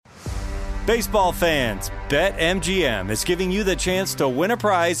Baseball fans, BetMGM is giving you the chance to win a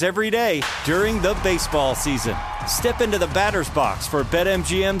prize every day during the baseball season. Step into the batter's box for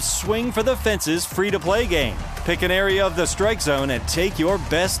BetMGM's Swing for the Fences free-to-play game. Pick an area of the strike zone and take your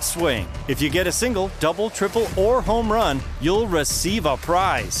best swing. If you get a single, double, triple, or home run, you'll receive a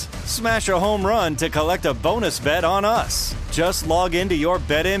prize. Smash a home run to collect a bonus bet on us. Just log into your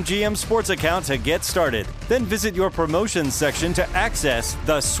BetMGM sports account to get started. Then visit your promotions section to access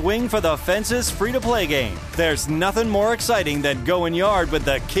the Swing for the Fences free-to-play game. There's nothing more exciting than going yard with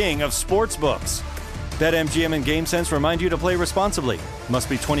the king of sportsbooks. BetMGM and GameSense remind you to play responsibly. Must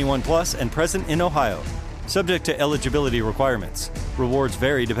be 21 plus and present in Ohio. Subject to eligibility requirements. Rewards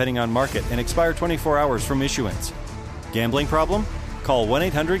vary depending on market and expire 24 hours from issuance. Gambling problem? Call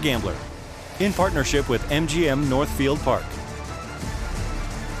 1-800-GAMBLER. In partnership with MGM Northfield Park.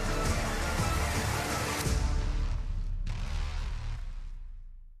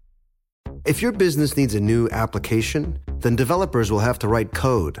 If your business needs a new application, then developers will have to write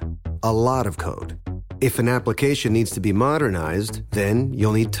code. A lot of code. If an application needs to be modernized, then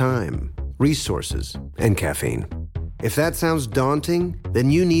you'll need time, resources, and caffeine. If that sounds daunting,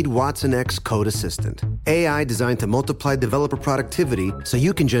 then you need Watson X Code Assistant. AI designed to multiply developer productivity so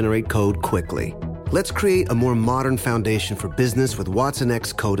you can generate code quickly. Let's create a more modern foundation for business with Watson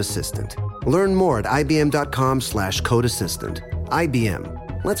X Code Assistant. Learn more at ibm.com/code assistant.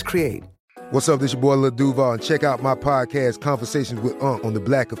 IBM. Let's create. What's up, this your boy Lil Duval, and check out my podcast, Conversations with Unc, on the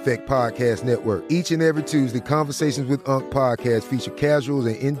Black Effect Podcast Network. Each and every Tuesday, Conversations with Unc podcast feature casuals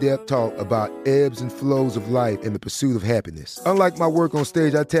and in-depth talk about ebbs and flows of life and the pursuit of happiness. Unlike my work on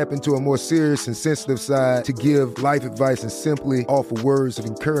stage, I tap into a more serious and sensitive side to give life advice and simply offer words of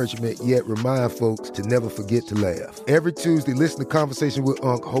encouragement, yet remind folks to never forget to laugh. Every Tuesday, listen to Conversation with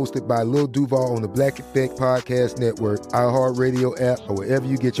Unc, hosted by Lil Duval on the Black Effect Podcast Network, iHeartRadio app, or wherever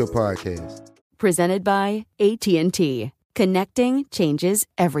you get your podcasts. Presented by AT&T. Connecting changes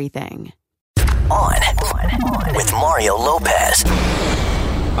everything. On with Mario Lopez.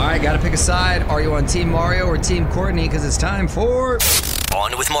 All right, got to pick a side. Are you on Team Mario or Team Courtney? Because it's time for...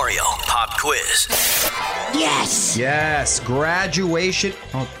 On with Mario Pop Quiz. Yes, graduation.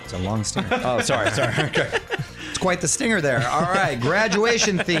 Oh, it's a long stinger. Oh, sorry. Okay. It's quite the stinger there. All right,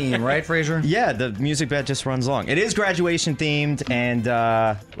 graduation theme, right, Fraser? Yeah, the music bed just runs long. It is graduation themed, and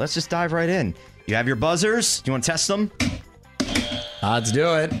let's just dive right in. You have your buzzers. Do you want to test them? Let's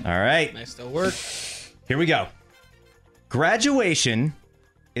do it. All right. Nice to work. Here we go. Graduation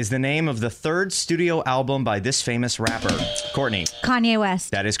is the name of the third studio album by this famous rapper. Courtney. Kanye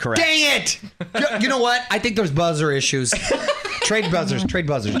West. That is correct. Dang it! You know what? I think there's buzzer issues. Trade buzzers,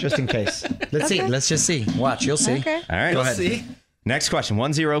 just in case. Let's see. Let's just see. Watch, you'll see. Okay. All right. Go ahead. See. Next question.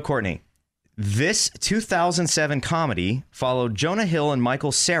 1-0, Courtney. This 2007 comedy followed Jonah Hill and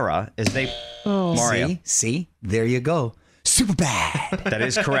Michael Cera as they... Mario. See? There you go. Super bad. That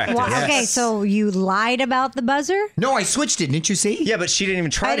is correct. Well, Yes. okay, so you lied about the buzzer? No, I switched it. Didn't you see? Yeah, but she didn't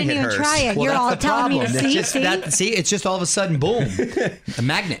even try I to didn't hit even hers. try it. Well, You're that's all the telling problem. me to It's see? it's just all of a sudden, boom. A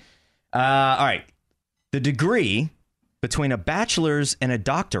magnet. All right. The degree between a bachelor's and a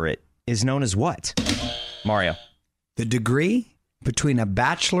doctorate is known as what? Mario. The degree between a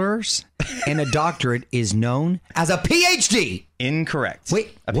bachelor's and a doctorate is known as a PhD. Incorrect.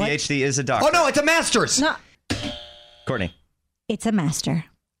 Wait, a what? PhD is a Oh, doctorate. no, it's a master's. No, Courtney. it's a master.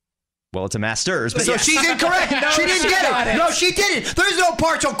 Well, it's a master's. But So yes. she's incorrect. She didn't get it. No, she didn't. There's no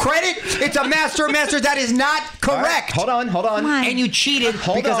partial credit. It's a master. That is not correct. All right, hold on. Come on. And you cheated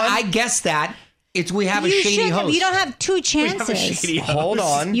because on. I guessed that. We have a You shady should have. host. You don't have two chances. Hold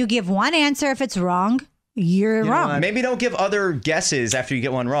on. You give one answer. If it's wrong, you're wrong. Maybe don't give other guesses after you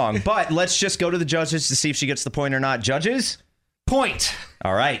get one wrong. But let's just go to the judges to see if she gets the point or not. Judges? Point.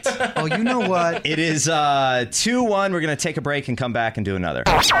 All right. Oh, you know what? It is 2-1. We're going to take a break and come back and do another.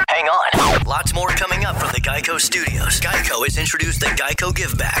 Hang on. Lots more coming up from the Geico Studios. Geico has introduced the Geico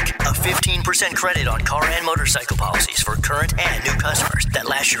Give Back, a 15% credit on car and motorcycle policies for current and new customers that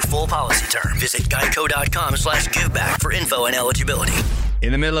lasts your full policy term. Visit geico.com/giveback for info and eligibility.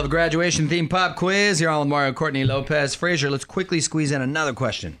 In the middle of a graduation themed pop quiz, here on with Mario Courtney Lopez. Fraser, let's quickly squeeze in another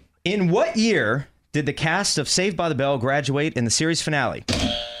question. In what year did the cast of Saved by the Bell graduate in the series finale?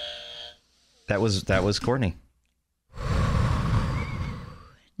 That was Courtney.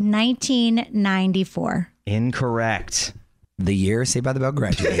 1994. Incorrect. The year Saved by the Bell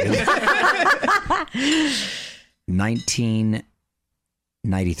graduated.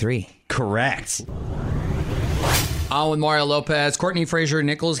 1993. Correct. On with Mario Lopez. Courtney Fraser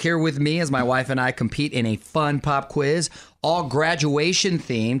Nichols here with me as my wife and I compete in a fun pop quiz, all graduation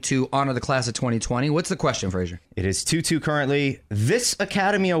themed to honor the class of 2020. What's the question, Fraser? It is 2-2 currently. This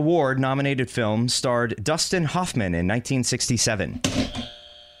Academy Award nominated film starred Dustin Hoffman in 1967.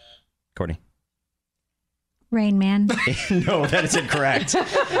 Courtney. Rain Man. No, that is incorrect.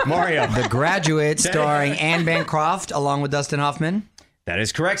 Mario. The Graduate, starring Anne Bancroft along with Dustin Hoffman. That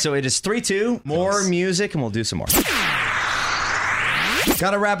is correct. So it is 3-2. More music, and we'll do some more.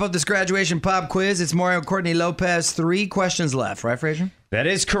 Got to wrap up this graduation pop quiz. It's Mario Courtney Lopez. 3 questions left, right, Fraser? That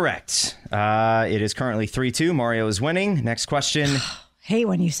is correct. It is currently 3-2. Mario is winning. Next question. Hate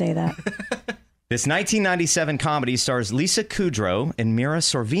when you say that. This 1997 comedy stars Lisa Kudrow and Mira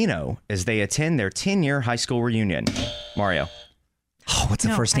Sorvino as they attend their 10-year high school reunion. Mario. Oh, what's the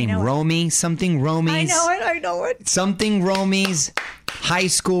first name? Romy? Something Romy's. I know it. Something Romy's high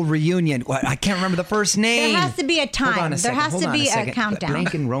school reunion. What? I can't remember the first name. There has to be a time. Hold on a There second. has Hold to on be a second. countdown.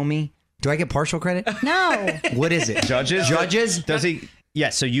 Blank and Romy. Do I get partial credit? No. What is it? Judges? Judges? Does he?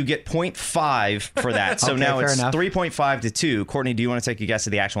 Yes, so you get 0.5 for that. So Okay, now fair it's enough. 3.5 to 2. Courtney, do you want to take a guess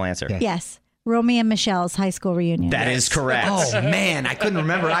at the actual answer? Okay. Yes. Romy and Michelle's high school reunion. That is correct. Oh, man. I couldn't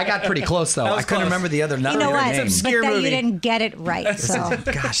remember. I got pretty close, though. I couldn't remember the other You know what? name. But that you didn't get it right. So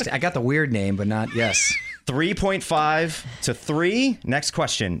Gosh, I got the weird name, but not, yes. 3.5 to 3. Next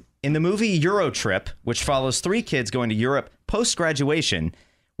question. In the movie Eurotrip, which follows 3 kids going to Europe post-graduation,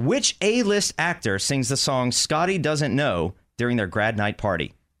 which A-list actor sings the song Scotty Doesn't Know during their grad night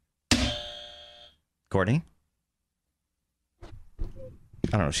party? Courtney?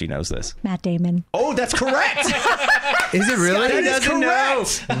 I don't know if she knows this. Matt Damon. Oh, that's correct. Is it really? Scotty doesn't know.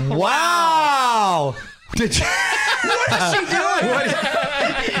 Wow. Did you... What is she doing?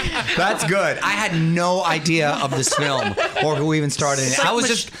 That's good. I had no idea of this film or who even started it. I was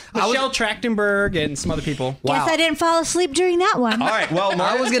Michelle Trachtenberg and some other people. Wow. Guess I didn't fall asleep during that one. All right, well, I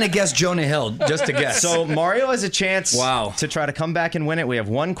Mario, was going to guess Jonah Hill, just to guess. so Mario has a chance to try to come back and win it. We have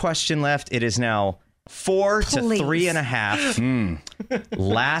one question left. It is now 4 to 3.5.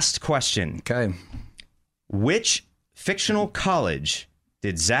 Last question. Okay. Which fictional college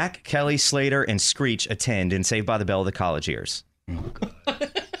did Zach, Kelly Slater, and Screech attend in Saved by the Bell of the college years?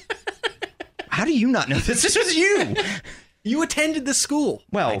 How do you not know this? This was you. You attended the school.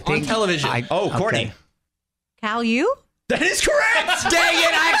 Well, on television. Courtney. Okay. Cal, you? That is correct. Dang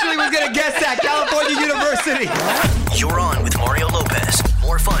it, I actually was going to guess that. California University. You're on with Mario Lopez.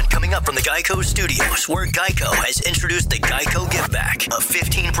 More fun coming up from the Geico Studios, where Geico has introduced the Geico Give Back, a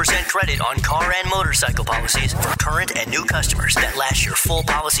 15% credit on car and motorcycle policies for current and new customers that last your full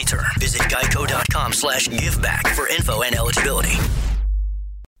policy term. Visit geico.com/giveback for info and eligibility.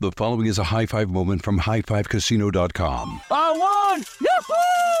 The following is a high five moment from highfivecasino.com. I won! Yahoo!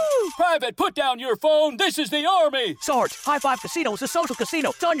 Private, put down your phone. This is the Army. Sarge, High Five Casino is a social casino.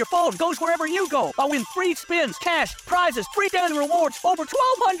 It's on your phone. Goes wherever you go. I win free spins, cash, prizes, free daily rewards, over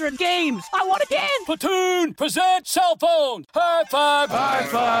 1,200 games. I won again. Platoon, present cell phone. High Five. High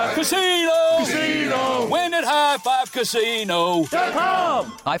Five. Casino. Casino. Win at highfivecasino.com.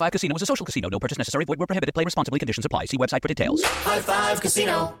 High Five Casino is a social casino. No purchase necessary. Void where prohibited. Play responsibly. Conditions apply. See website for details. High Five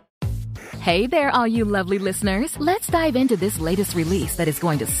Casino. Hey there, all you lovely listeners. Let's dive into this latest release that is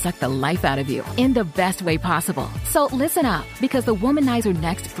going to suck the life out of you in the best way possible. So listen up, because the Womanizer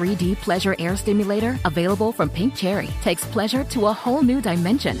Next 3D Pleasure Air Stimulator, available from Pink Cherry, takes pleasure to a whole new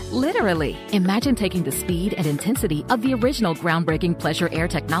dimension, literally. Imagine taking the speed and intensity of the original groundbreaking Pleasure Air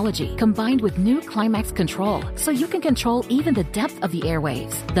technology, combined with new climax control, so you can control even the depth of the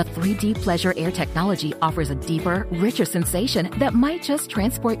airwaves. The 3D Pleasure Air technology offers a deeper, richer sensation that might just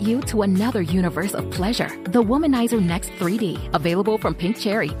transport you to another universe of pleasure. The Womanizer Next 3D, available from Pink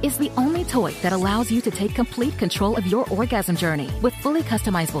Cherry, is the only toy that allows you to take complete control of your orgasm journey with fully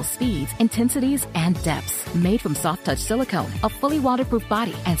customizable speeds, intensities, and depths. Made from soft touch silicone, a fully waterproof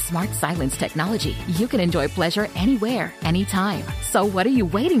body, and smart silence technology, you can enjoy pleasure anywhere, anytime. So what are you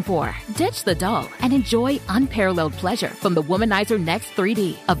waiting for? Ditch the doll and enjoy unparalleled pleasure from the Womanizer Next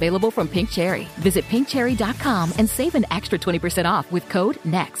 3D, available from Pink Cherry. Visit pinkcherry.com and save an extra 20% off with code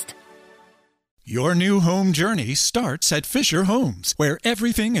NEXT. Your new home journey starts at Fisher Homes, where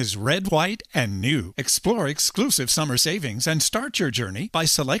everything is red, white, and new. Explore exclusive summer savings and start your journey by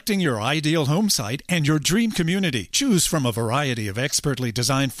selecting your ideal home site and your dream community. Choose from a variety of expertly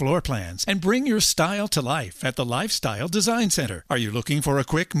designed floor plans and bring your style to life at the Lifestyle Design Center. Are you looking for a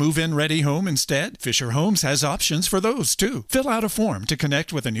quick move-in ready home instead? Fisher Homes has options for those too. Fill out a form to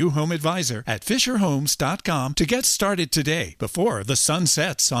connect with a new home advisor at fisherhomes.com to get started today before the sun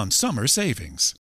sets on summer savings.